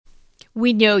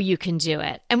We know you can do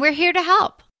it, and we're here to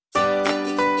help.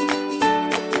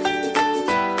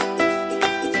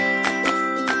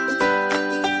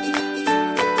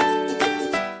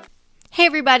 Hey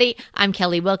everybody, I'm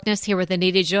Kelly Wilkniss here with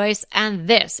Anita Joyce, and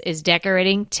this is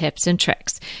Decorating Tips and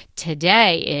Tricks.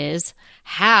 Today is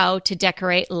how to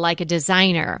decorate like a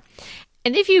designer.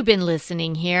 And if you've been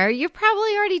listening here, you're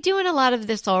probably already doing a lot of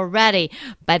this already,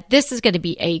 but this is going to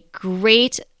be a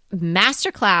great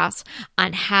masterclass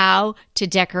on how to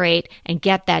decorate and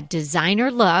get that designer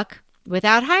look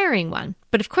without hiring one.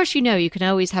 But of course, you can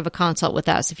always have a consult with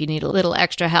us if you need a little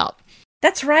extra help.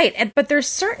 That's right. But there's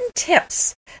certain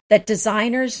tips that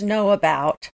designers know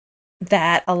about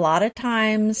that a lot of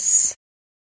times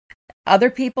other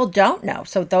people don't know.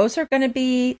 So those are going to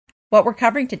be what we're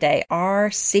covering today, are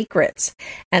secrets,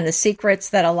 and the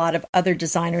secrets that a lot of other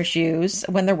designers use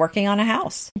when they're working on a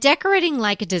house. Decorating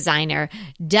like a designer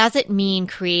doesn't mean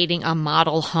creating a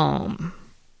model home.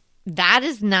 That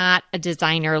is not a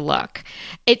designer look.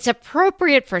 It's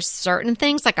appropriate for certain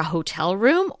things like a hotel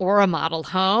room or a model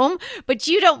home, but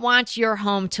you don't want your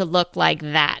home to look like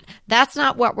that. That's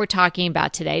not what we're talking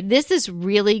about today. This is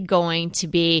really going to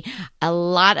be a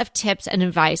lot of tips and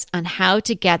advice on how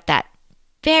to get that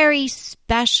very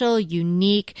special,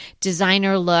 unique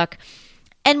designer look.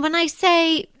 And when I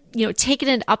say taking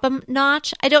it up a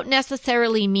notch, I don't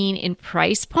necessarily mean in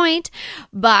price point,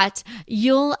 but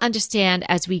you'll understand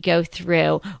as we go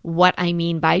through what I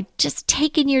mean by just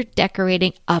taking your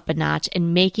decorating up a notch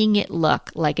and making it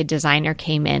look like a designer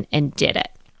came in and did it.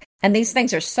 And these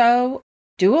things are so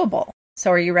doable. So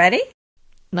are you ready?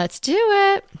 Let's do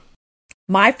it.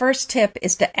 My first tip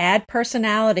is to add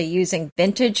personality using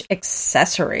vintage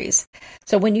accessories.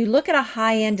 So when you look at a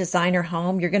high-end designer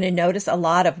home, you're going to notice a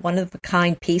lot of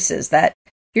one-of-a-kind pieces that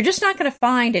you're just not going to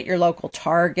find at your local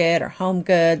Target or Home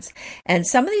Goods. And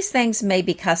some of these things may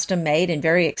be custom made and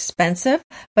very expensive,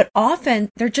 but often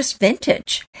they're just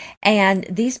vintage. And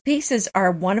these pieces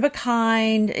are one of a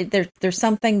kind. There's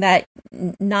something that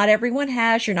not everyone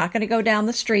has. You're not going to go down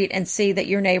the street and see that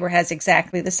your neighbor has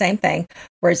exactly the same thing.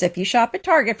 Whereas if you shop at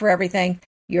Target for everything,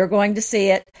 you're going to see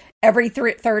it every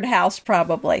third house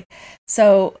probably.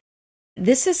 So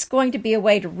this is going to be a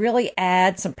way to really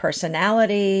add some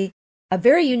personality, a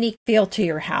very unique feel to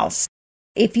your house.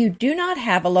 If you do not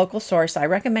have a local source, I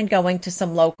recommend going to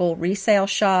some local resale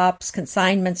shops,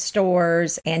 consignment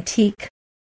stores, antique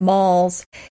malls.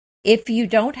 If you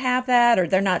don't have that, or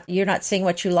you're not seeing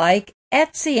what you like,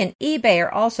 Etsy and eBay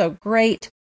are also great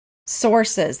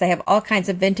sources. They have all kinds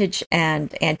of vintage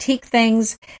and antique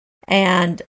things.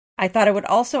 And I thought I would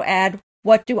also add,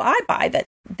 what do I buy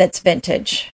that's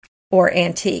vintage or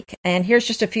antique? And here's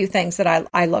just a few things that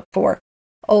I look for.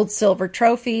 Old silver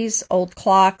trophies, old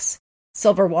clocks,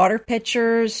 silver water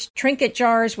pitchers, trinket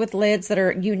jars with lids that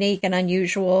are unique and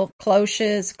unusual,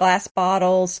 cloches, glass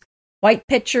bottles, white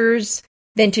pitchers,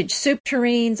 vintage soup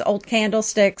tureens, old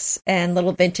candlesticks, and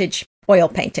little vintage oil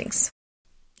paintings.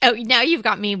 Oh, now you've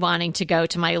got me wanting to go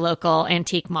to my local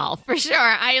antique mall for sure.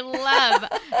 I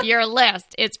love your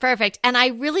list. It's perfect. And I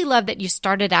really love that you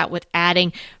started out with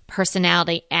adding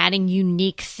personality, adding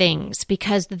unique things,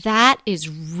 because that is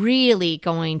really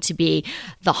going to be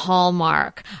the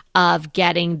hallmark of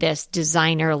getting this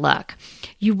designer look.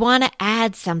 You want to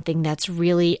add something that's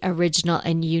really original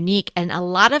and unique. And a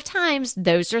lot of times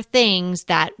those are things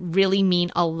that really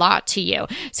mean a lot to you.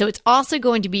 So it's also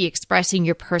going to be expressing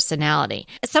your personality.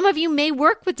 Some of you may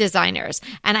work with designers,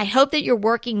 and I hope that you're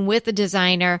working with a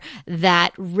designer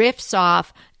that riffs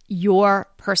off your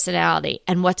personality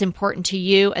and what's important to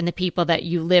you and the people that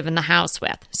you live in the house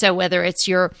with. So whether it's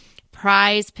your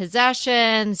prized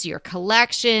possessions, your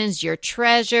collections, your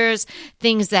treasures,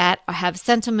 things that have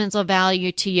sentimental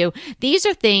value to you, these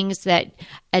are things that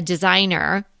a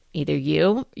designer, either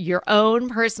you, your own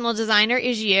personal designer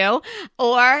is you,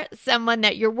 or someone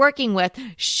that you're working with,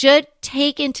 should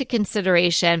take into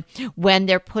consideration when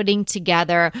they're putting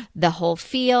together the whole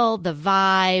feel, the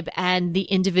vibe, and the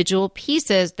individual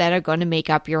pieces that are going to make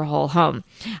up your whole home.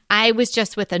 I was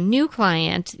just with a new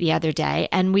client the other day,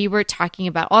 and we were talking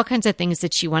about all kinds of things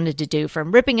that she wanted to do,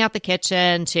 from ripping out the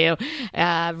kitchen to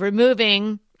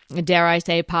removing, dare I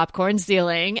say, popcorn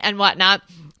ceiling and whatnot.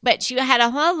 But she had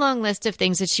a whole long list of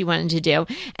things that she wanted to do.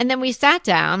 And then we sat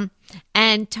down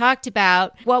and talked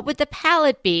about what would the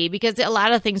palette be, because a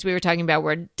lot of things we were talking about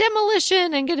were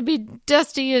demolition and going to be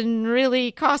dusty and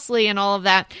really costly and all of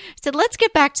that. I said, let's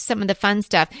get back to some of the fun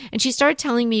stuff. And she started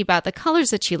telling me about the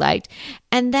colors that she liked.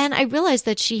 And then I realized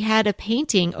that she had a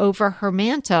painting over her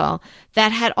mantle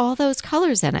that had all those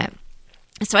colors in it.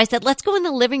 So I said, let's go in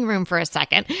the living room for a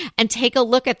second and take a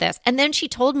look at this. And then she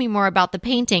told me more about the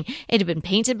painting. It had been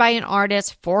painted by an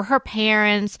artist for her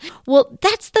parents. Well,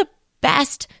 that's the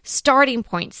best starting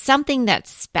point, something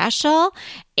that's special.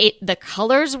 The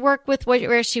colors work with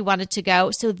where she wanted to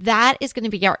go. So that is going to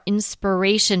be our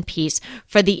inspiration piece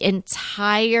for the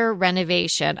entire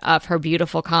renovation of her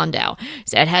beautiful condo.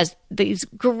 So it has these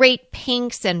great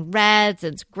pinks and reds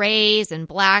and grays and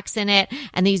blacks in it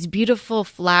and these beautiful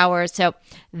flowers. So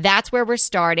that's where we're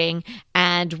starting.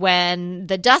 And when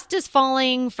the dust is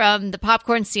falling from the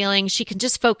popcorn ceiling, she can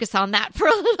just focus on that for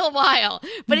a little while.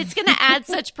 But it's going to add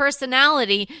such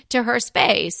personality to her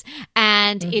space.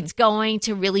 And it's going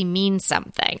to really mean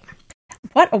something.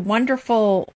 What a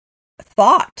wonderful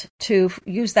thought to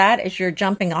use that as your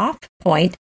jumping off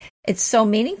point. It's so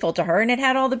meaningful to her, and it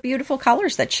had all the beautiful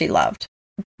colors that she loved.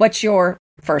 What's your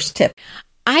first tip?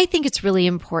 I think it's really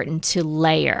important to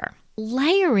layer.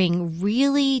 Layering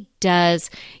really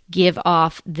does give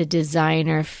off the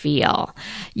designer feel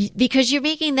because you're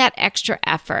making that extra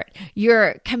effort.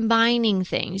 You're combining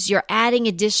things. You're adding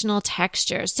additional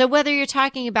textures. So whether you're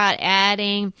talking about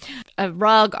adding a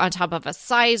rug on top of a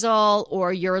sisal,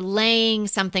 or you're laying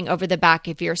something over the back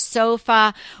of your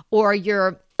sofa, or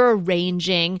you're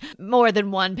arranging more than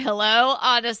one pillow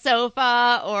on a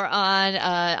sofa or on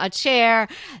a chair,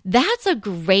 that's a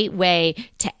great way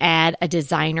to add a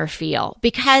designer feel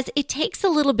because it takes a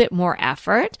little bit more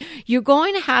effort. You're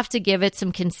going to have to give it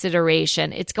some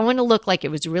consideration. It's going to look like it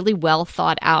was really well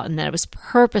thought out and that it was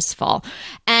purposeful.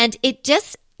 And it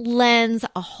just lends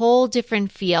a whole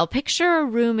different feel. Picture a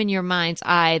room in your mind's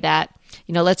eye that,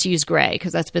 let's use gray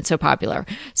because that's been so popular.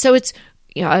 So it's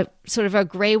sort of a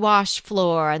gray wash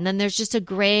floor, and then there's just a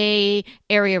gray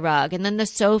area rug, and then the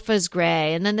sofa's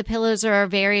gray, and then the pillows are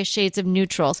various shades of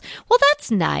neutrals. Well, that's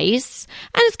nice,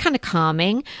 and it's kind of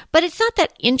calming, but it's not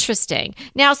that interesting.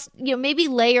 Now, maybe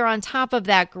layer on top of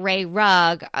that gray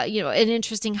rug, an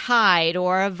interesting hide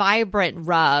or a vibrant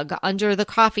rug under the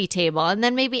coffee table, and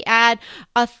then maybe add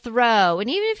a throw. And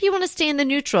even if you want to stay in the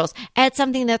neutrals, add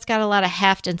something that's got a lot of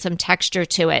heft and some texture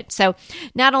to it. So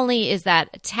not only is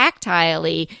that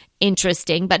tactilely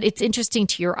interesting, but it's interesting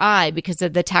to your eye because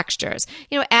of the textures.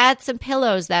 Add some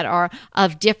pillows that are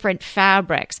of different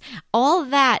fabrics. All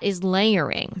that is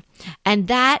layering, and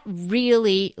that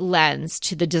really lends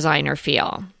to the designer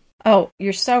feel. Oh,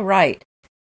 you're so right.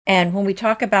 And when we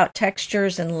talk about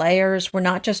textures and layers, we're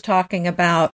not just talking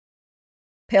about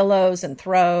pillows and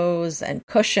throws and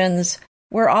cushions.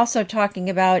 We're also talking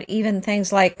about even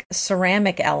things like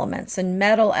ceramic elements and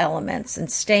metal elements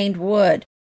and stained wood.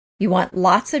 You want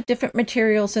lots of different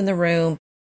materials in the room,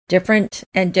 different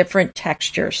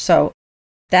textures. So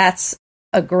that's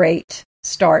a great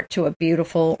start to a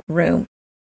beautiful room.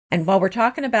 And while we're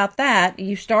talking about that,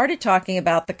 you started talking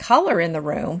about the color in the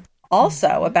room.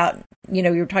 Also about, you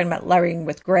were talking about layering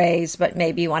with grays, but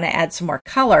maybe you want to add some more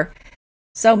color.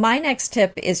 So my next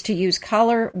tip is to use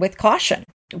color with caution.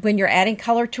 When you're adding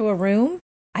color to a room,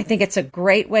 I think it's a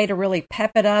great way to really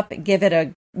pep it up, give it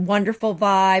a wonderful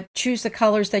vibe, choose the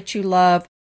colors that you love,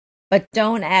 but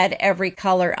don't add every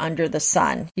color under the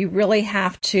sun. You really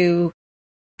have to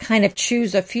kind of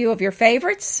choose a few of your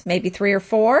favorites, maybe 3 or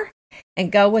 4,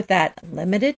 and go with that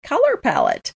limited color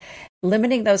palette.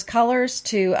 Limiting those colors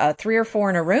to 3 or 4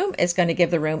 in a room is going to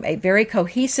give the room a very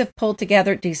cohesive, pulled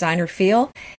together designer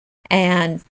feel.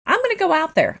 And I'm going to go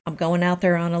out there. I'm going out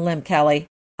there on a limb, Kelly.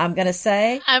 I'm going to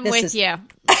say I'm with you.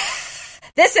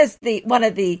 This is one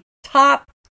of the top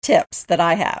tips that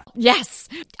I have. Yes,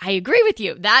 I agree with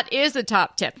you. That is a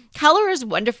top tip. Color is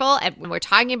wonderful. And when we're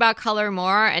talking about color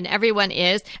more, and everyone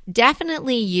is,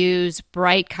 definitely use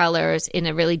bright colors in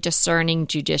a really discerning,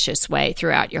 judicious way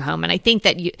throughout your home. And I think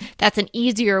that that's an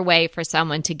easier way for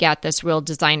someone to get this real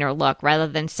designer look rather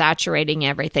than saturating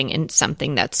everything in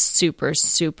something that's super,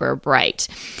 super bright.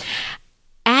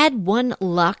 Add one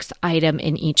luxe item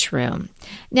in each room.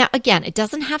 Now, again, it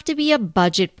doesn't have to be a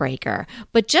budget breaker,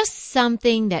 but just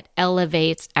something that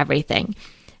elevates everything.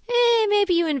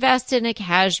 Maybe you invest in a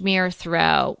cashmere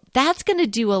throw. That's going to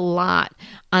do a lot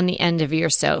on the end of your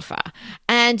sofa.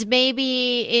 And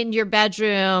maybe in your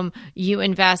bedroom, you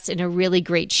invest in a really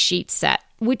great sheet set,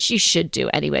 which you should do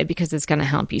anyway because it's going to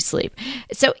help you sleep.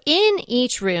 So in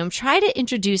each room, try to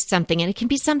introduce something, and it can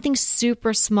be something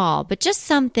super small, but just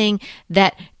something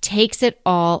that takes it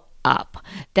all up,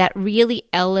 that really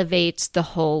elevates the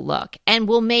whole look and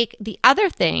will make the other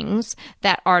things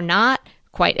that are not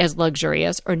quite as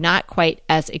luxurious or not quite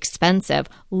as expensive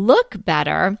look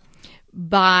better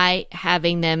by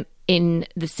having them in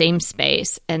the same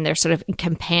space, and they're sort of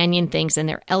companion things, and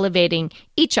they're elevating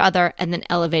each other and then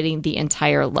elevating the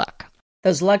entire look.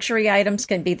 Those luxury items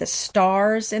can be the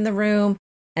stars in the room.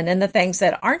 And then the things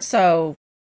that aren't so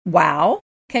wow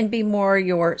can be more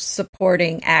your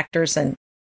supporting actors and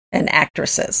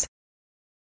actresses.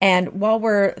 And while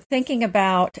we're thinking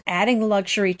about adding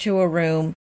luxury to a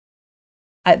room,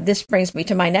 this brings me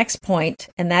to my next point,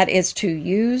 and that is to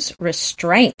use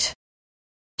restraint.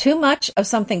 Too much of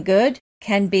something good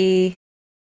can be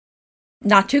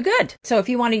not too good. So if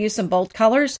you want to use some bold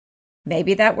colors,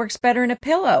 maybe that works better in a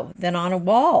pillow than on a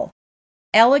wall.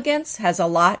 Elegance has a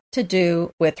lot to do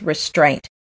with restraint.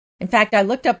 In fact, I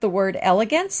looked up the word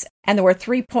elegance, and there were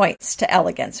 3 points to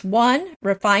elegance. 1,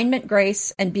 refinement,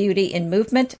 grace, and beauty in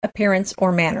movement, appearance,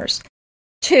 or manners.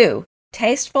 2,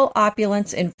 tasteful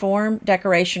opulence in form,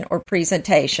 decoration, or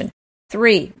presentation.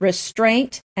 3,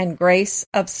 restraint and grace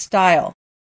of style.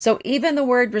 So even the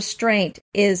word restraint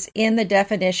is in the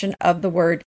definition of the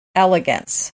word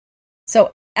elegance.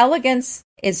 So elegance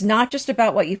is not just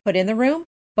about what you put in the room,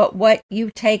 but what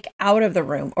you take out of the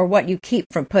room or what you keep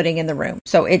from putting in the room.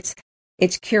 So it's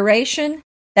curation.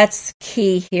 That's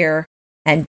key here.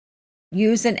 And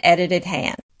use an edited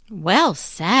hand. Well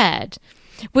said.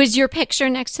 Was your picture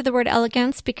next to the word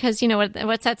elegance? Because you know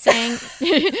what's that saying?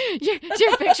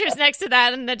 your picture's next to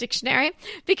that in the dictionary.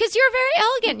 Because you're very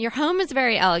elegant. Your home is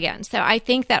very elegant. So I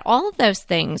think that all of those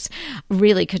things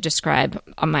really could describe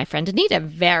my friend Anita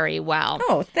very well.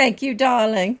 Oh, thank you,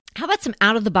 darling. How about some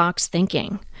out-of-the-box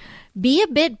thinking? Be a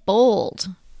bit bold.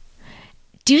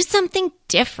 Do something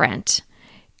different.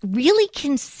 Really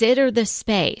consider the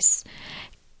space.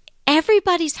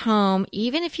 Everybody's home,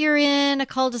 even if you're in a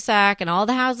cul-de-sac and all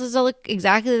the houses look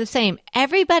exactly the same,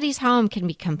 everybody's home can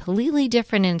be completely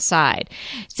different inside.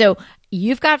 So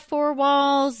you've got 4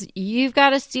 walls, you've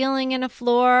got a ceiling and a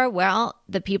floor. Well,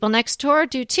 the people next door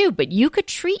do too, but you could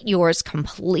treat yours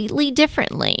completely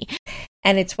differently.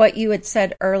 And it's what you had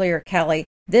said earlier, Kelly.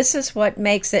 This is what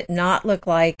makes it not look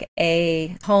like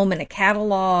a home in a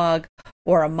catalog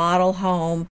or a model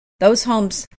home. Those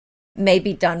homes may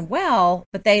be done well,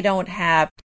 but they don't have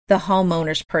the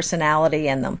homeowner's personality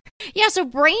in them. Yeah, so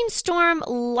brainstorm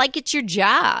like it's your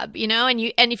job, and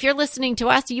if you're listening to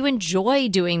us, you enjoy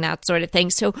doing that sort of thing.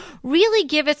 So really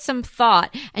give it some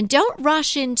thought and don't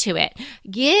rush into it.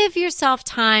 Give yourself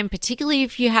time, particularly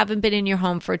if you haven't been in your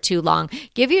home for too long.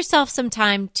 Give yourself some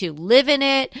time to live in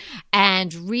it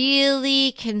and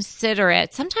really consider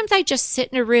it. Sometimes I just sit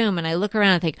in a room and I look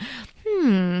around and think,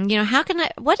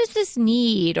 what does this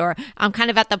need? Or I'm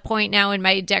kind of at the point now in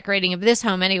my decorating of this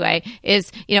home anyway,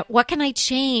 is, what can I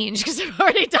change? Because I've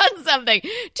already done something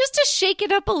just to shake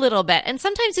it up a little bit. And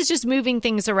sometimes it's just moving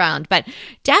things around, but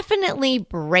definitely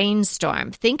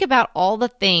brainstorm. Think about all the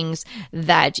things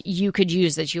that you could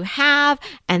use that you have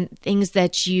and things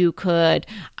that you could,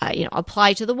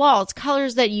 apply to the walls,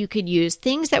 colors that you could use,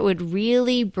 things that would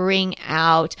really bring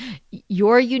out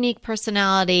your unique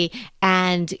personality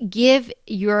and give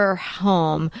your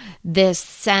home this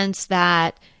sense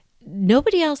that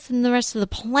nobody else in the rest of the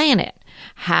planet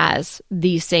has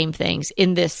these same things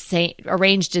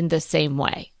arranged in the same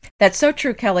way. That's so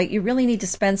true, Kelly. You really need to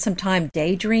spend some time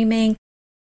daydreaming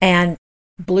and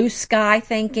blue sky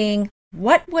thinking,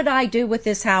 what would I do with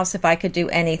this house if I could do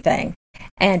anything?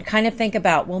 And kind of think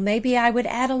about, well, maybe I would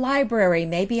add a library.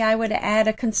 Maybe I would add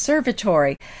a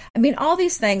conservatory. I mean, all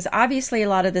these things, obviously a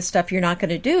lot of this stuff you're not going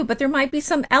to do, but there might be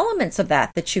some elements of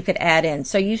that you could add in.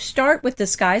 So you start with the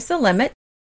sky's the limit,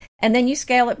 and then you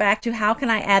scale it back to how can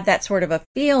I add that sort of a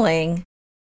feeling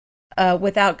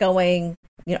without going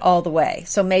all the way.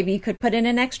 So maybe you could put in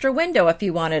an extra window if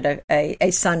you wanted a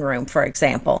sunroom, for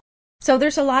example. So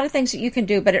there's a lot of things that you can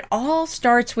do, but it all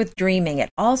starts with dreaming. It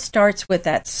all starts with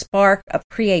that spark of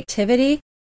creativity.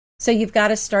 So you've got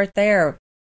to start there.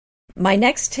 My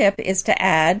next tip is to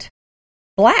add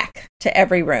black to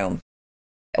every room,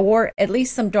 or at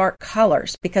least some dark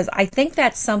colors, because I think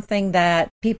that's something that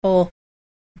people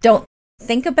don't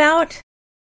think about,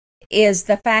 is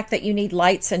the fact that you need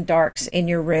lights and darks in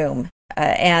your room.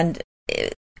 And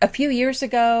a few years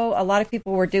ago, a lot of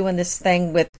people were doing this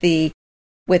thing with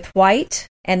white,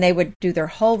 and they would do their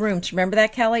whole rooms. Remember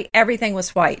that, Kelly? Everything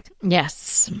was white.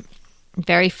 Yes.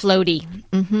 Very floaty.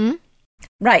 Mm-hmm.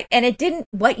 Right. And it didn't,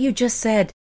 what you just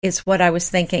said is what I was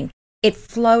thinking. It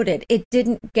floated. It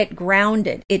didn't get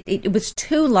grounded. It was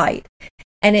too light,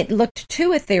 and it looked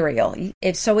too ethereal.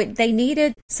 They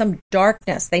needed some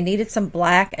darkness. They needed some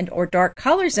black or dark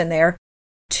colors in there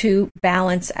to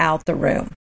balance out the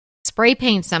room. Spray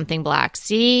paint something black.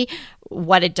 See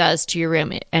what it does to your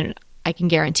room, and I can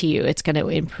guarantee you it's going to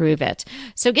improve it.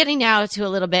 So getting now to a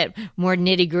little bit more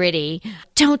nitty-gritty,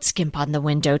 don't skimp on the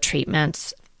window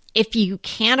treatments. If you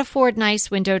can't afford nice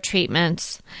window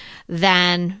treatments,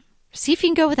 then see if you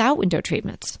can go without window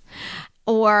treatments.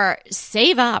 Or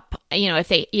save up.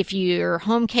 If your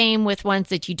home came with ones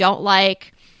that you don't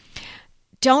like,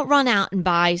 don't run out and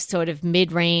buy sort of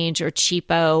mid-range or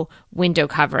cheapo window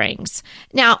coverings.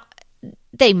 Now,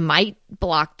 they might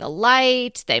block the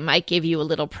light, they might give you a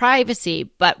little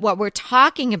privacy, but what we're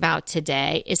talking about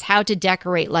today is how to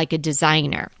decorate like a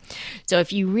designer. So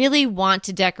if you really want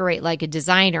to decorate like a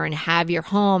designer and have your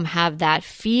home have that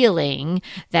feeling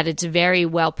that it's very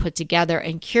well put together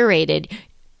and curated,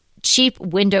 cheap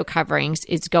window coverings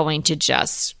is going to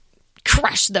just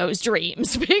crush those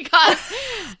dreams because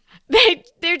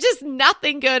they're just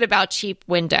nothing good about cheap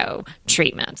window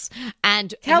treatments.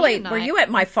 And Kelly, were you at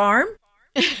my farm?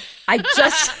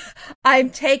 I'm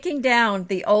taking down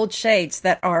the old shades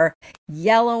that are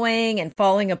yellowing and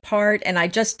falling apart. And I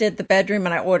just did the bedroom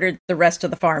and I ordered the rest of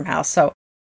the farmhouse. So,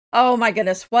 oh my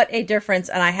goodness, what a difference.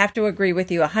 And I have to agree with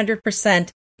you 100%.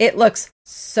 It looks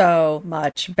so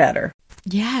much better.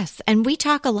 Yes. And we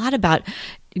talk a lot about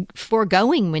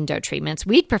foregoing window treatments.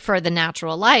 We'd prefer the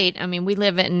natural light. I mean, we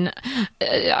live in,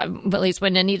 at least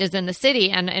when Anita's in the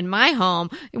city and in my home,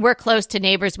 we're close to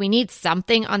neighbors. We need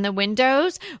something on the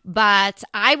windows, but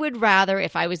I would rather,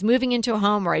 if I was moving into a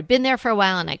home or I'd been there for a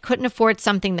while and I couldn't afford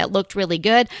something that looked really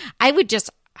good, I would just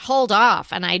hold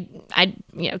off and I'd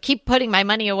keep putting my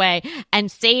money away and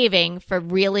saving for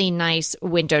really nice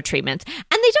window treatments. And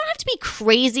they don't have to be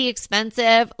crazy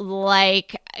expensive,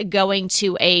 like going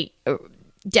to a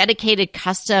dedicated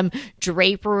custom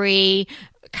drapery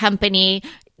company.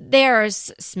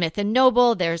 There's Smith &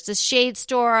 Noble, there's the Shade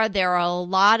Store, there are a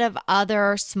lot of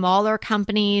other smaller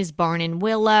companies, Barn &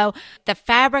 Willow. The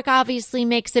fabric obviously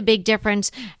makes a big difference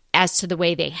as to the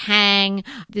way they hang.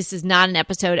 This is not an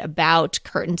episode about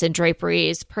curtains and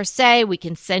draperies per se. We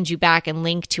can send you back and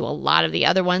link to a lot of the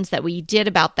other ones that we did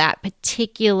about that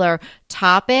particular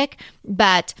topic.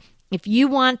 But if you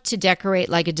want to decorate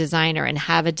like a designer and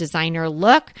have a designer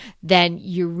look, then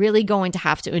you're really going to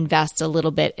have to invest a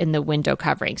little bit in the window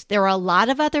coverings. There are a lot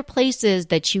of other places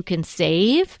that you can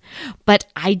save, but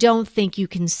I don't think you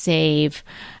can save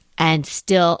and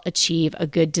still achieve a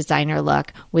good designer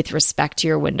look with respect to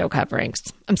your window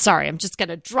coverings. I'm sorry, I'm just going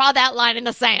to draw that line in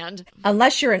the sand.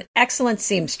 Unless you're an excellent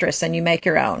seamstress and you make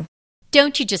your own.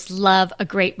 Don't you just love a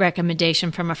great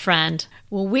recommendation from a friend?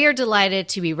 Well, we're delighted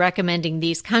to be recommending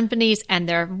these companies and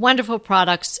their wonderful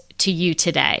products to you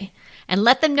today. And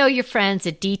let them know your friends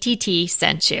at DTT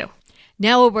sent you.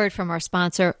 Now a word from our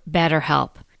sponsor,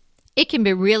 BetterHelp. It can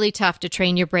be really tough to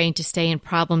train your brain to stay in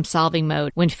problem-solving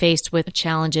mode when faced with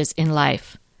challenges in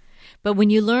life. But when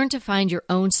you learn to find your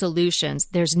own solutions,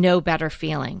 there's no better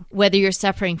feeling. Whether you're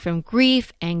suffering from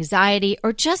grief, anxiety,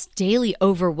 or just daily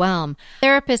overwhelm,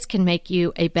 therapists can make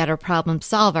you a better problem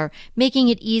solver, making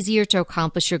it easier to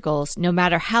accomplish your goals, no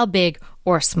matter how big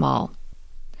or small.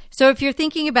 So if you're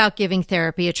thinking about giving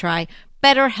therapy a try,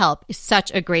 BetterHelp is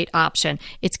such a great option.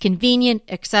 It's convenient,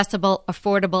 accessible,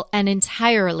 affordable, and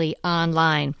entirely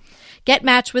online. Get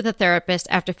matched with a therapist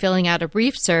after filling out a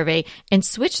brief survey and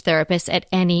switch therapists at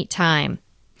any time.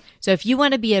 So if you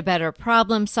want to be a better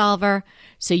problem solver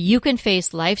so you can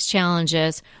face life's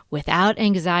challenges without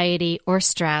anxiety or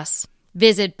stress,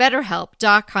 visit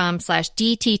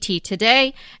BetterHelp.com/DTT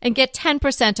today and get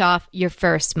 10% off your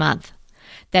first month.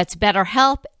 That's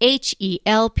BetterHelp,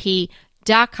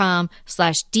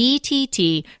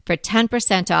 HELP.com/DTT for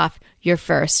 10% off your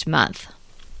first month.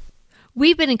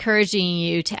 We've been encouraging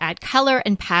you to add color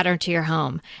and pattern to your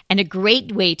home, and a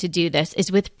great way to do this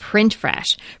is with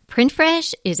PrintFresh.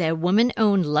 PrintFresh is a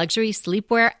woman-owned luxury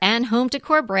sleepwear and home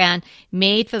decor brand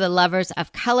made for the lovers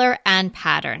of color and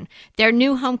pattern. Their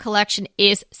new home collection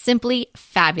is simply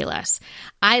fabulous.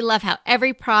 I love how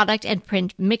every product and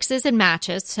print mixes and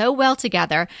matches so well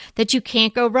together that you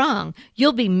can't go wrong.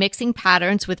 You'll be mixing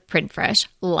patterns with PrintFresh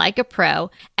like a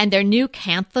pro, and their new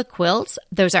Cantha quilts,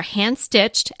 those are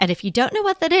hand-stitched, and if you don't know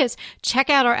what that is, check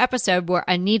out our episode where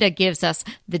Anita gives us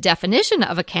the definition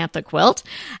of a Cantha quilt,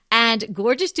 and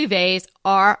gorgeous duvets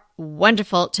are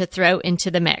wonderful to throw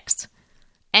into the mix.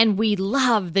 And we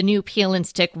love the new peel and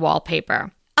stick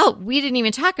wallpaper. Oh, we didn't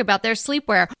even talk about their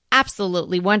sleepwear.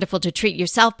 Absolutely wonderful to treat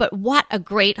yourself, but what a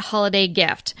great holiday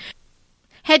gift.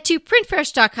 Head to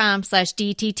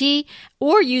printfresh.com/DTT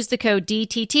or use the code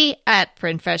DTT at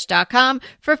printfresh.com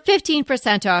for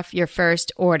 15% off your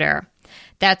first order.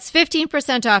 That's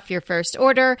 15% off your first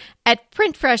order at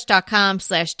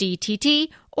printfresh.com/DTT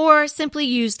or simply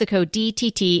use the code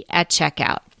DTT at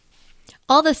checkout.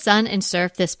 All the sun and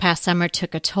surf this past summer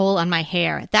took a toll on my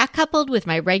hair. That, coupled with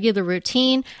my regular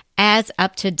routine, adds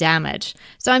up to damage.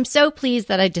 So I'm so pleased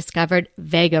that I discovered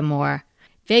Vegamore.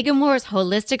 Vegamore's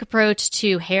holistic approach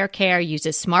to hair care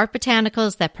uses smart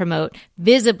botanicals that promote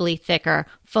visibly thicker,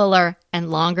 fuller, and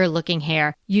longer-looking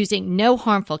hair using no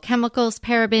harmful chemicals,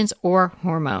 parabens, or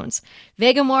hormones.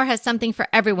 Vegamore has something for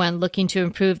everyone looking to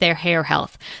improve their hair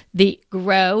health. The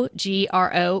Grow,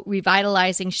 G-R-O,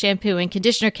 Revitalizing Shampoo and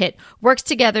Conditioner Kit works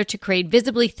together to create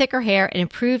visibly thicker hair and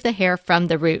improve the hair from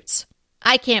the roots.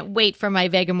 I can't wait for my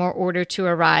Vegamore order to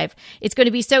arrive. It's going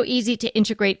to be so easy to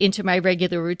integrate into my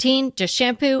regular routine, just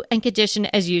shampoo and condition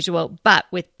as usual, but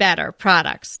with better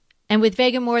products. And with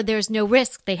Vegamore, there's no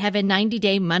risk. They have a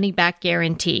 90-day money-back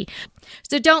guarantee.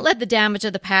 So don't let the damage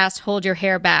of the past hold your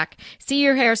hair back. See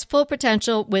your hair's full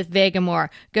potential with Vegamore.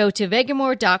 Go to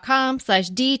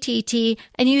vegamore.com/DTT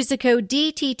and use the code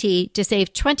DTT to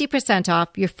save 20% off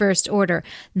your first order.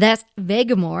 That's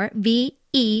Vegamore,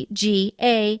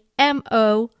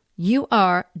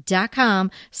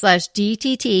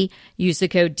 VEGAMOUR.com/DTT. Use the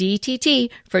code DTT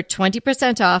for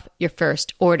 20% off your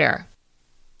first order.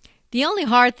 The only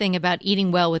hard thing about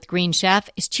eating well with Green Chef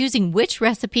is choosing which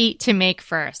recipe to make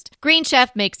first. Green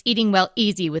Chef makes eating well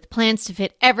easy with plans to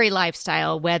fit every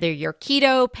lifestyle, whether you're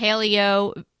keto,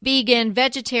 paleo, vegan,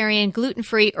 vegetarian,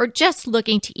 gluten-free, or just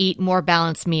looking to eat more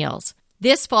balanced meals.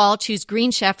 This fall, choose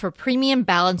Green Chef for premium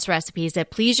balanced recipes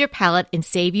that please your palate and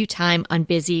save you time on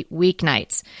busy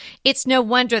weeknights. It's no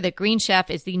wonder that Green Chef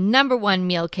is the #1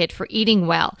 meal kit for eating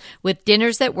well, with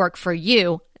dinners that work for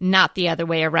you, not the other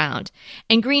way around.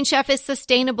 And Green Chef is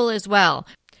sustainable as well.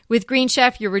 With Green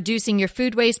Chef, you're reducing your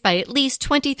food waste by at least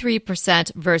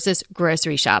 23% versus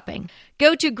grocery shopping.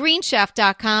 Go to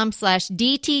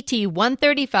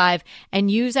greenchef.com/DTT135 and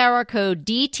use our code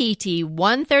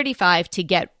DTT135 to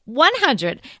get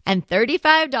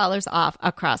 $135 off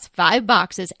across 5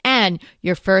 boxes, and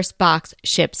your first box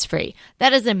ships free.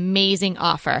 That is an amazing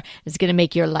offer. It's going to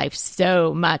make your life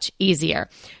so much easier.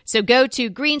 So go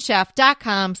to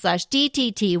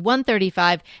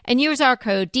greenchef.com/DTT135 and use our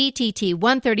code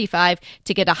DTT135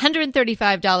 to get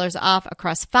 $135 off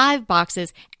across 5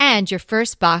 boxes, and your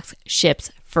first box ships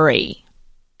free.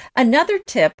 Another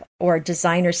tip or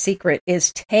designer secret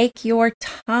is take your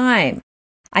time.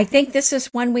 I think this is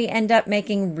when we end up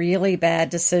making really bad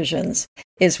decisions,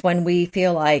 is when we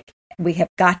feel like we have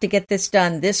got to get this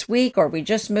done this week, or we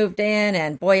just moved in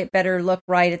and boy, it better look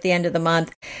right at the end of the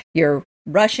month. You're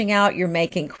rushing out, you're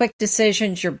making quick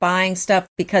decisions, you're buying stuff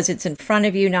because it's in front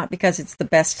of you, not because it's the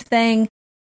best thing.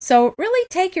 So really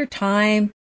take your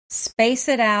time, space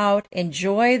it out,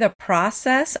 enjoy the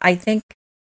process. I think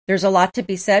there's a lot to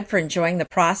be said for enjoying the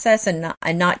process and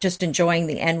not just enjoying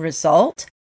the end result.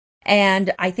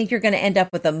 And I think you're going to end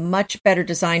up with a much better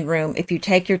designed room if you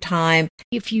take your time.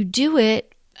 If you do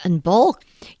it in bulk,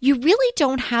 you really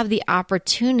don't have the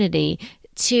opportunity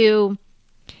to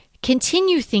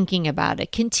continue thinking about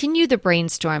it, continue the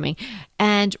brainstorming,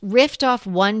 and riff off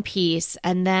one piece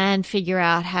and then figure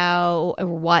out how or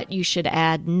what you should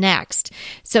add next.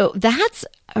 So that's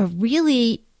a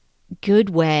really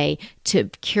good way to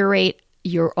curate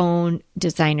your own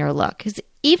designer look. Because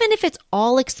even if it's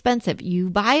all expensive, you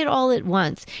buy it all at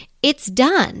once, it's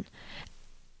done.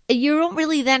 You don't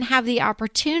really then have the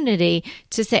opportunity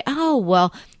to say, oh,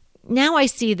 well, now I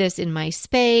see this in my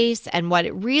space, and what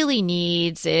it really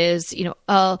needs is,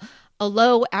 a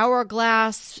low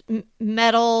hourglass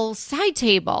metal side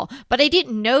table. But I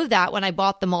didn't know that when I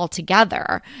bought them all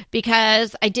together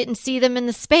because I didn't see them in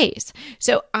the space.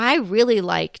 So I really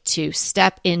like to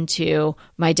step into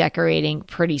my decorating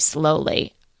pretty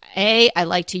slowly. I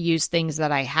like to use things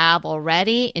that I have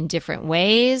already in different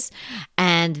ways.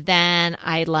 And then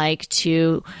I like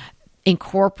to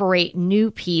incorporate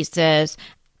new pieces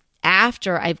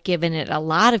after I've given it a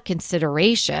lot of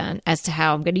consideration as to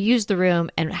how I'm going to use the room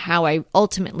and how I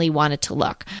ultimately want it to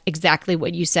look. Exactly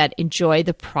what you said. Enjoy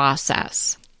the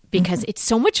process because it's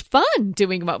so much fun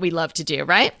doing what we love to do,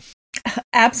 right?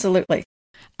 Absolutely.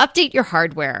 Update your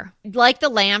hardware. Like the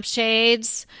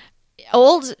lampshades,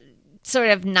 old, sort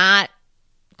of not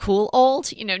cool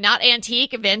old, not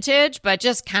antique, vintage, but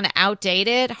just kind of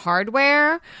outdated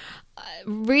hardware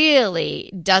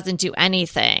really doesn't do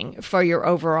anything for your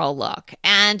overall look.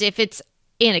 And if it's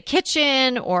in a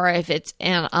kitchen or if it's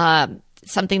in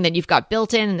something that you've got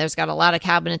built in and there's got a lot of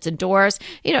cabinets and doors,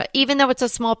 even though it's a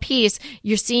small piece,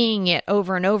 you're seeing it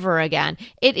over and over again.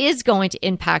 It is going to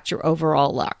impact your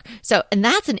overall look. So, and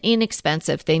that's an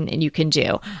inexpensive thing that you can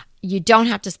do. You don't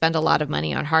have to spend a lot of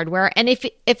money on hardware. And if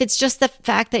it's just the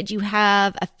fact that you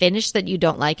have a finish that you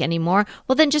don't like anymore,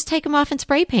 well, then just take them off and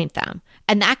spray paint them.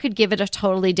 And that could give it a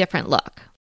totally different look.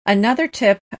 Another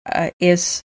tip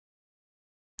is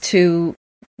to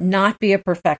not be a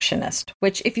perfectionist,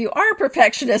 which if you are a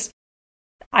perfectionist,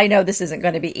 I know this isn't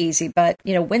going to be easy, but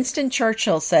Winston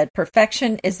Churchill said,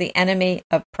 perfection is the enemy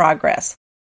of progress.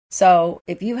 So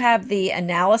if you have the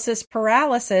analysis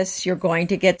paralysis, you're going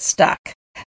to get stuck.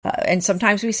 And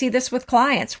sometimes we see this with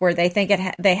clients where they think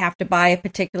they have to buy a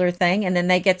particular thing, and then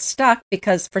they get stuck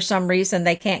because for some reason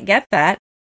they can't get that,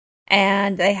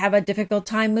 and they have a difficult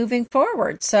time moving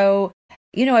forward. So,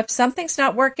 if something's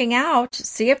not working out,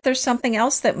 see if there's something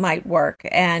else that might work,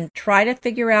 and try to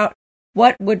figure out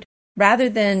what would, rather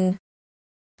than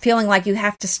feeling like you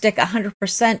have to stick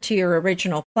 100% to your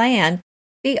original plan,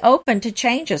 be open to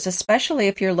changes, especially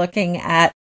if you're looking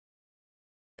at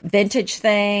vintage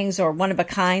things or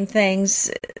one-of-a-kind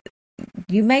things.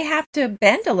 You may have to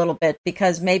bend a little bit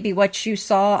because maybe what you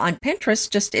saw on Pinterest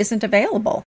just isn't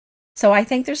available. So I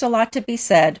think there's a lot to be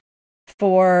said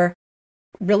for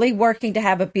really working to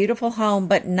have a beautiful home,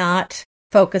 but not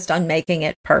focused on making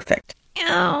it perfect.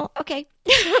 Oh, okay.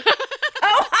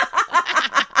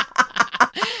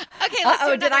 Okay, let's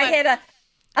do did I one. hit a...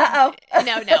 Uh-oh.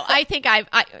 No. I think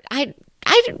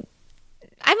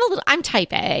I'm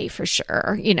type A for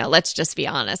sure. Let's just be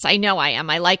honest. I know I am.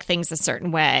 I like things a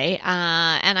certain way.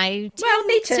 And I tend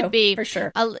me too, to be for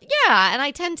sure. And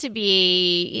I tend to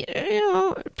be,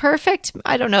 perfect.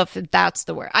 I don't know if that's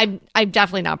the word. I'm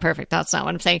definitely not perfect. That's not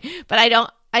what I'm saying. But I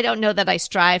don't know that I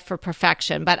strive for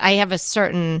perfection, but I have a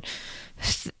certain,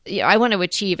 I want to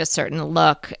achieve a certain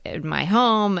look in my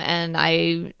home.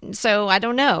 And so I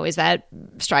don't know. Is that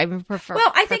striving for perfection?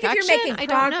 Well, I think if you're making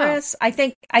progress, I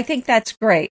think that's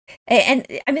great. And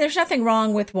I mean, there's nothing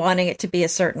wrong with wanting it to be a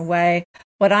certain way.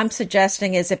 What I'm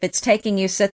suggesting is if it's taking you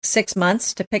 6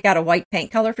 months to pick out a white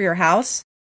paint color for your house,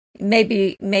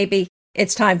 maybe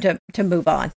it's time to move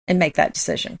on and make that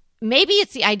decision. Maybe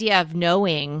it's the idea of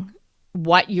knowing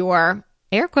what your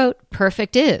air quote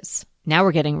perfect is. Now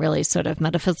we're getting really sort of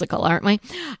metaphysical, aren't we?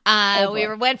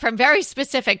 We went from very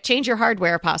specific, change your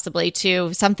hardware possibly,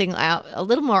 to something a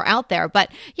little more out there.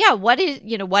 But yeah, what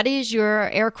is your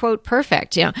air quote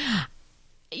perfect?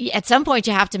 At some point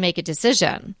you have to make a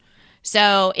decision.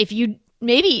 So if you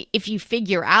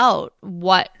figure out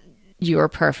what your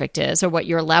perfect is, or what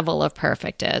your level of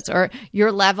perfect is, or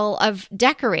your level of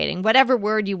decorating, whatever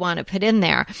word you want to put in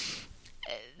there,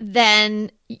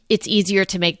 then it's easier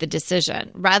to make the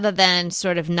decision rather than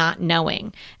sort of not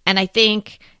knowing. And I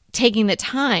think taking the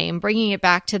time, bringing it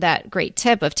back to that great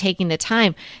tip of taking the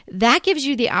time, that gives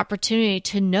you the opportunity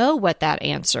to know what that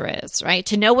answer is, right?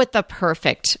 To know what the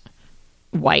perfect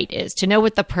white is, to know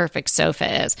what the perfect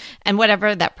sofa is, and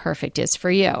whatever that perfect is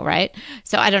for you, right?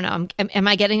 So I don't know. Am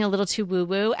I getting a little too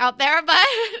woo-woo out there? But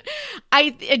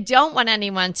I don't want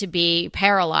anyone to be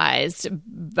paralyzed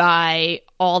by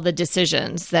all the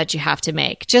decisions that you have to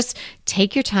make. Just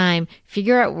take your time,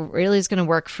 figure out what really is going to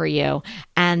work for you,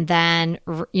 and then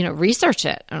research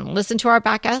it and listen to our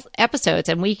back episodes.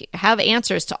 And we have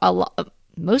answers to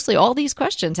mostly all these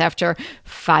questions after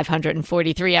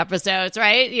 543 episodes,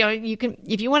 right? You can,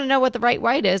 if you want to know what the right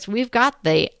white is, we've got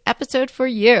the episode for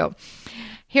you.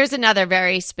 Here's another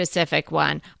very specific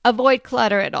one. Avoid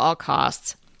clutter at all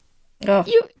costs. Oh,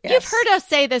 You've heard us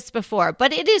say this before,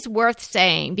 but it is worth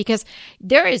saying because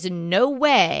there is no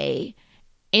way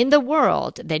in the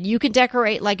world that you can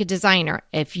decorate like a designer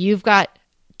if you've got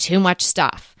too much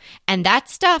stuff. And that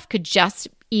stuff could just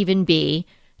even be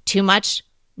too much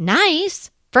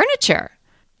nice furniture.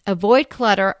 Avoid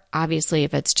clutter, obviously,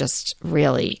 if it's just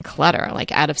really clutter,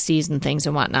 like out of season things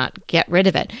and whatnot, get rid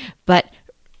of it. But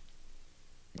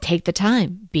take the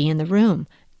time, be in the room.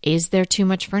 Is there too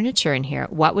much furniture in here?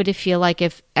 What would it feel like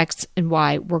if X and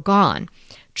Y were gone?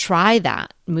 Try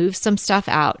that, move some stuff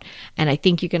out, and I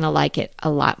think you're going to like it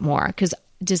a lot more because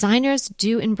designers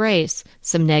do embrace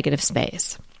some negative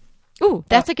space. Ooh,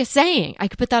 that's like a saying. I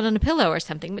could put that on a pillow or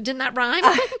something. But didn't that rhyme?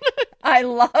 I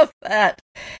love that.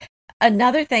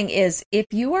 Another thing is if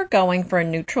you are going for a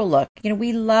neutral look,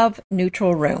 we love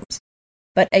neutral rooms,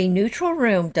 but a neutral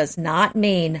room does not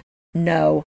mean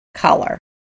no color.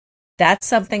 That's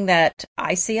something that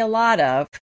I see a lot of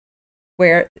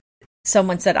where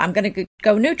someone said, I'm going to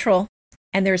go neutral,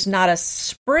 and there's not a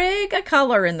sprig of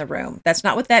color in the room. That's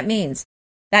not what that means.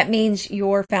 That means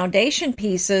your foundation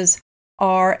pieces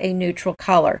are a neutral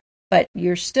color, but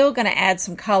you're still going to add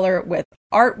some color with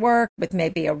artwork, with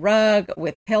maybe a rug,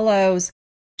 with pillows.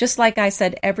 Just like I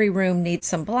said, every room needs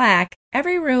some black.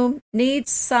 Every room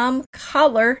needs some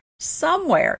color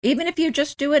somewhere, even if you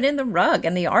just do it in the rug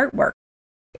and the artwork.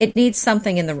 It needs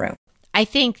something in the room. I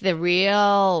think the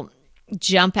real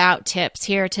jump out tips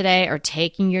here today are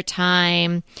taking your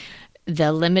time,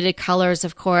 the limited colors,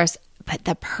 of course, but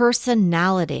the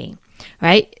personality,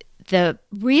 right?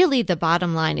 the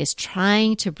bottom line is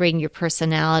trying to bring your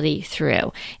personality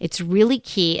through. It's really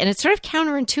key. And it's sort of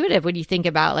counterintuitive when you think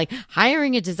about like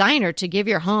hiring a designer to give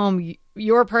your home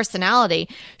your personality.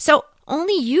 So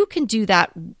only you can do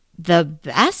that the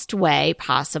best way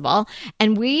possible.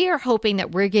 And we are hoping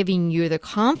that we're giving you the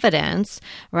confidence,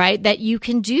 right, that you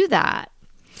can do that.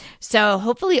 So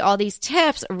hopefully all these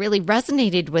tips really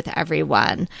resonated with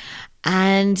everyone,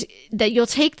 and that you'll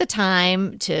take the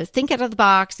time to think out of the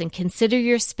box and consider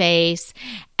your space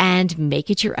and make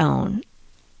it your own.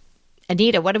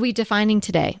 Anita, what are we defining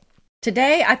today?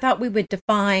 Today, I thought we would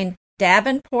define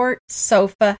Davenport,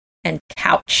 sofa, and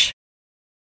couch,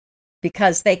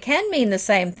 because they can mean the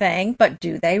same thing, but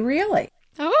do they really?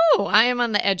 Oh, I am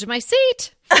on the edge of my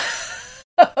seat.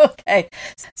 Okay.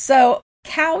 So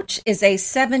couch is a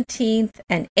 17th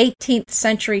and 18th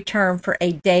century term for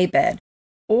a daybed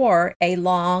or a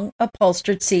long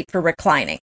upholstered seat for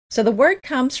reclining. So the word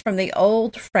comes from the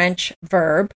Old French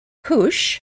verb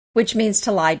couche, which means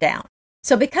to lie down.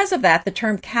 So because of that, the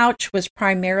term couch was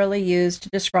primarily used to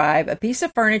describe a piece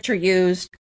of furniture used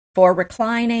for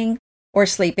reclining or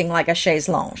sleeping, like a chaise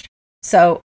longue.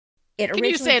 So it Can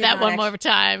you say that one more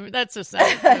time? That's a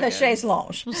sentence. Okay. Chaise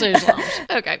longue. Chaise longue.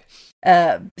 Okay.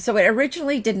 So it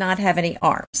originally did not have any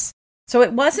arms. So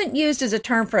it wasn't used as a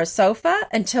term for a sofa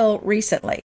until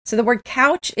recently. So the word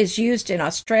couch is used in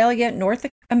Australia, North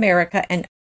America, and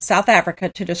South Africa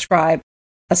to describe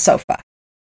a sofa.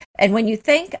 And when you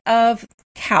think of a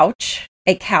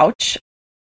couch,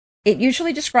 it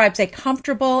usually describes a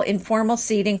comfortable, informal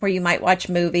seating where you might watch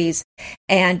movies.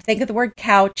 And think of the word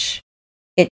couch.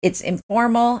 It's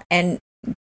informal, and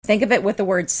think of it with the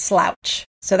word slouch.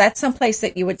 So that's someplace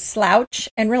that you would slouch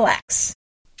and relax.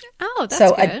 Oh, that's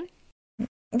good.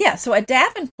 So a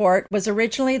Davenport was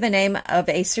originally the name of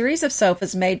a series of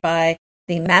sofas made by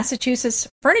the Massachusetts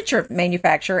furniture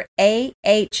manufacturer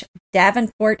A.H.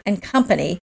 Davenport and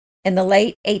Company in the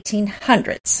late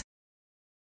 1800s.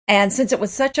 And since it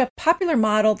was such a popular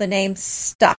model, the name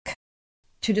stuck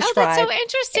to describe. Oh, that's so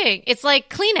interesting. It's like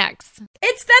Kleenex.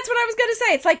 That's what I was going to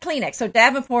say. It's like Kleenex. So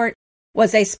Davenport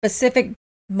was a specific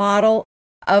model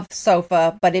of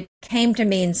sofa, but it came to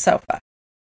mean sofa.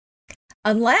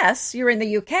 Unless you're in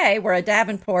the UK, where a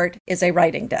Davenport is a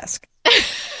writing desk.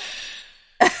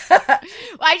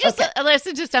 I just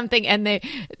listened to something, and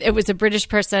it was a British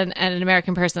person and an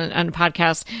American person on a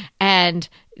podcast, and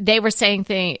they were saying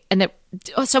things, and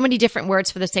so many different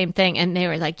words for the same thing, and they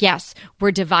were like, "Yes,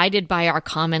 we're divided by our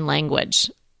common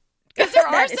language." Because there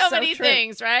are so many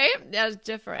things, right? That's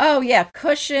different. Oh yeah,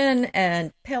 cushion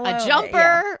and pillow, a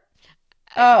jumper.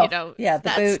 Yeah.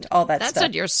 The boot, all that stuff. That's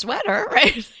on your sweater,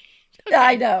 right? Okay.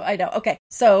 I know. Okay,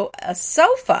 so a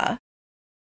sofa.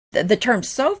 The term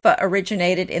sofa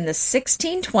originated in the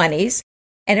 1620s,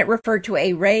 and it referred to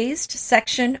a raised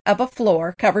section of a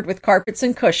floor covered with carpets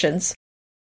and cushions.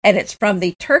 And it's from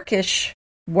the Turkish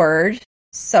word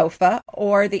sofa,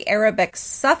 or the Arabic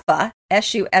suffah,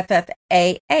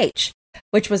 S-U-F-F-A-H,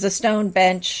 which was a stone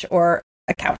bench or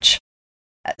a couch.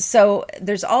 So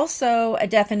there's also a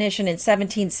definition in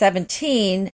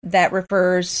 1717 that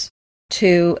refers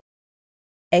to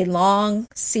a long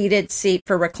seated seat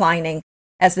for reclining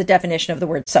as the definition of the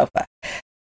word sofa.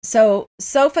 So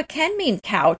sofa can mean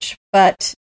couch,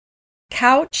 but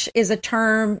couch is a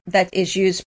term that is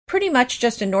used pretty much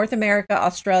just in North America,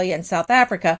 Australia, and South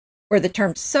Africa, where the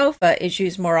term sofa is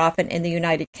used more often in the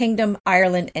United Kingdom,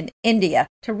 Ireland, and India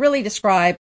to really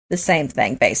describe the same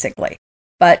thing, basically.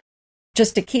 But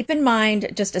just to keep in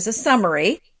mind, just as a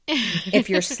summary, if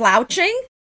you're slouching,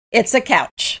 it's a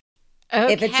couch.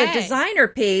 Okay. If it's a designer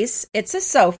piece, it's a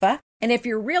sofa. And if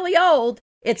you're really old,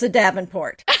 it's a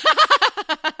Davenport.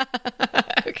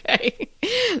 Okay.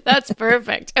 That's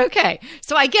perfect. Okay.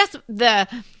 So I guess the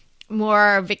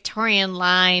more Victorian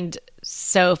lined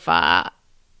sofa,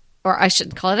 or I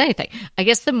shouldn't call it anything. I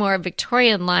guess the more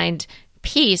Victorian lined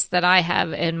piece that I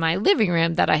have in my living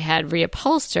room that I had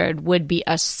reupholstered would be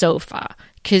a sofa,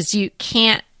 because you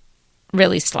can't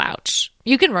really slouch.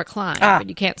 You can recline, but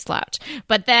you can't slouch.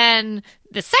 But then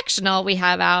the sectional we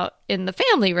have out in the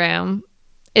family room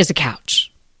is a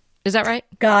couch. Is that right?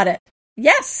 Got it.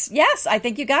 Yes. I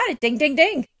think you got it. Ding, ding,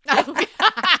 ding. She got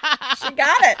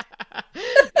it.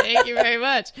 Thank you very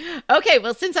much. Okay,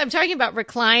 well, since I'm talking about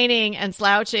reclining and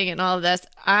slouching and all of this,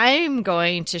 I'm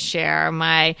going to share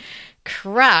my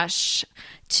crush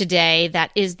today. That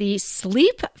is the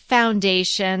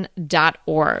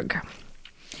sleepfoundation.org.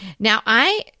 Now,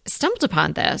 I stumbled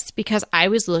upon this because I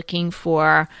was looking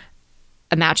for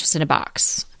a mattress in a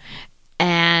box.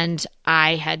 And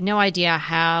I had no idea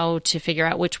how to figure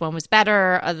out which one was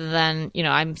better, other than,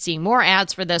 I'm seeing more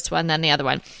ads for this one than the other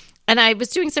one. And I was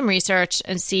doing some research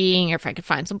and seeing if I could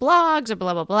find some blogs or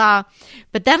blah, blah, blah.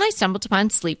 But then I stumbled upon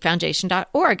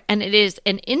sleepfoundation.org, and it is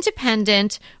an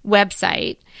independent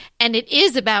website, and it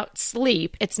is about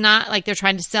sleep. It's not like they're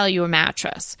trying to sell you a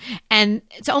mattress. And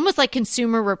it's almost like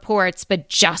Consumer Reports, but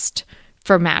just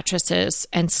for mattresses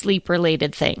and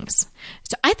sleep-related things.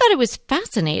 So I thought it was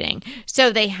fascinating.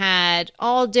 So they had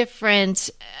all different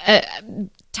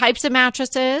types of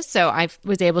mattresses. So I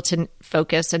was able to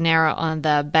focus and narrow on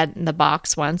the bed in the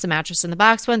box ones, the mattress in the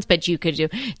box ones, but you could do,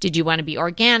 did you want to be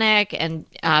organic, and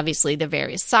obviously the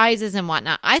various sizes and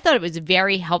whatnot. I thought it was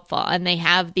very helpful. And they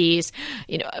have these,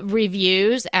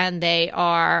 reviews, and they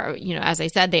are, as I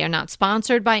said, they are not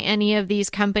sponsored by any of these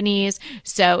companies.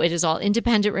 So it is all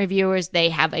independent reviewers. They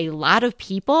have a lot of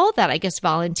people that I guess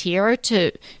volunteer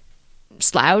to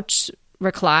slouch,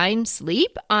 recline,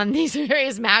 sleep on these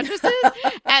various mattresses,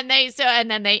 and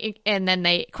then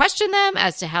they question them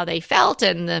as to how they felt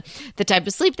and the type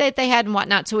of sleep that they had and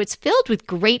whatnot. So it's filled with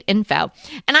great info.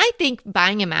 And I think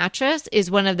buying a mattress is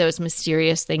one of those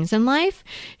mysterious things in life,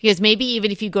 because maybe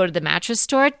even if you go to the mattress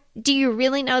store, do you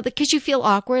really know that? Because you feel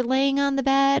awkward laying on the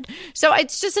bed. So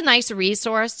it's just a nice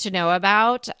resource to know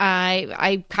about.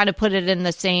 I kind of put it in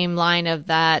the same line of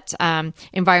that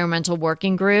environmental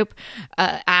working group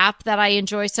app that I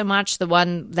enjoy so much, the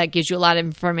one that gives you a lot of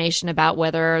information about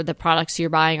whether the products you're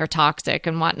buying are toxic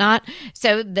and whatnot.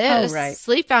 So this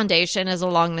Sleep Foundation is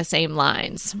along the same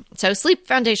lines. So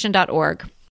sleepfoundation.org.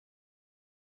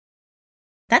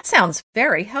 That sounds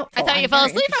very helpful. I thought you fell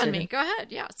asleep on me. Go ahead.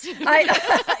 Yes.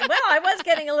 I was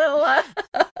getting a little...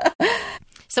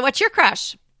 So what's your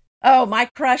crush? Oh, my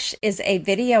crush is a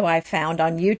video I found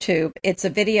on YouTube. It's a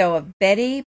video of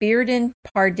Betty Bearden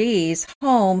Pardee's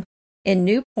home in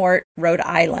Newport, Rhode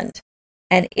Island.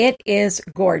 And it is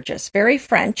gorgeous, very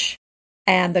French.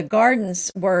 And the gardens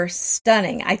were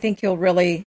stunning. I think you'll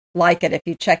really like it if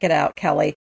you check it out,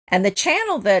 Kelly. And the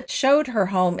channel that showed her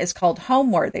home is called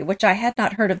Homeworthy, which I had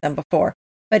not heard of them before,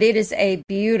 but it is a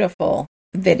beautiful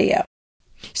video.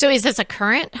 So is this a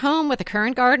current home with a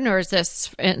current garden, or is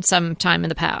this in some time in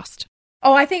the past?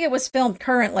 Oh, I think it was filmed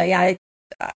currently. I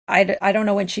don't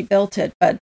know when she built it,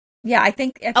 but yeah, I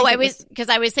think I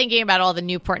was thinking about all the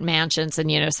Newport mansions,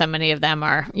 and so many of them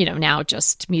are now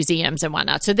just museums and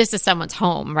whatnot. So this is someone's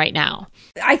home right now.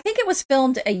 I think it was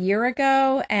filmed a year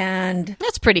ago, and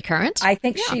that's pretty current. I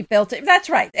think she built it. That's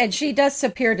right, and she does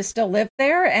appear to still live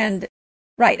there, and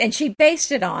she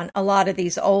based it on a lot of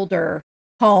these older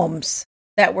homes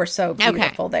that were so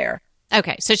beautiful there.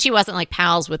 Okay, so she wasn't like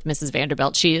pals with Mrs.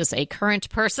 Vanderbilt. She is a current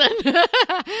person.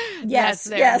 Yes,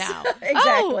 now.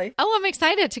 Exactly. Oh, I'm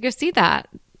excited to go see that.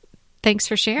 Thanks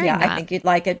for sharing that. I think you'd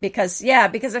like it because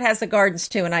it has the gardens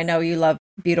too, and I know you love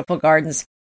beautiful gardens.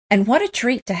 And what a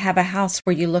treat to have a house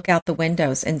where you look out the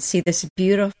windows and see this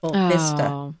beautiful vista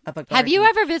of a garden. Have you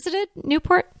ever visited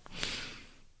Newport?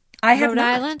 I have Rhode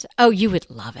not. Island? Oh, you would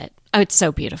love it. Oh, it's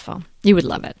so beautiful. You would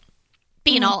love it.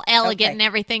 Being all elegant and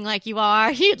everything like you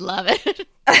are, you'd love it.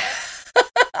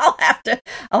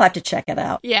 I'll have to check it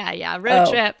out. Yeah. Road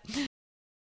trip.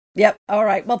 Yep. All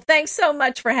right. Well, thanks so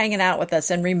much for hanging out with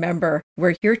us. And remember,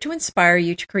 we're here to inspire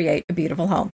you to create a beautiful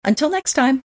home. Until next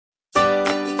time.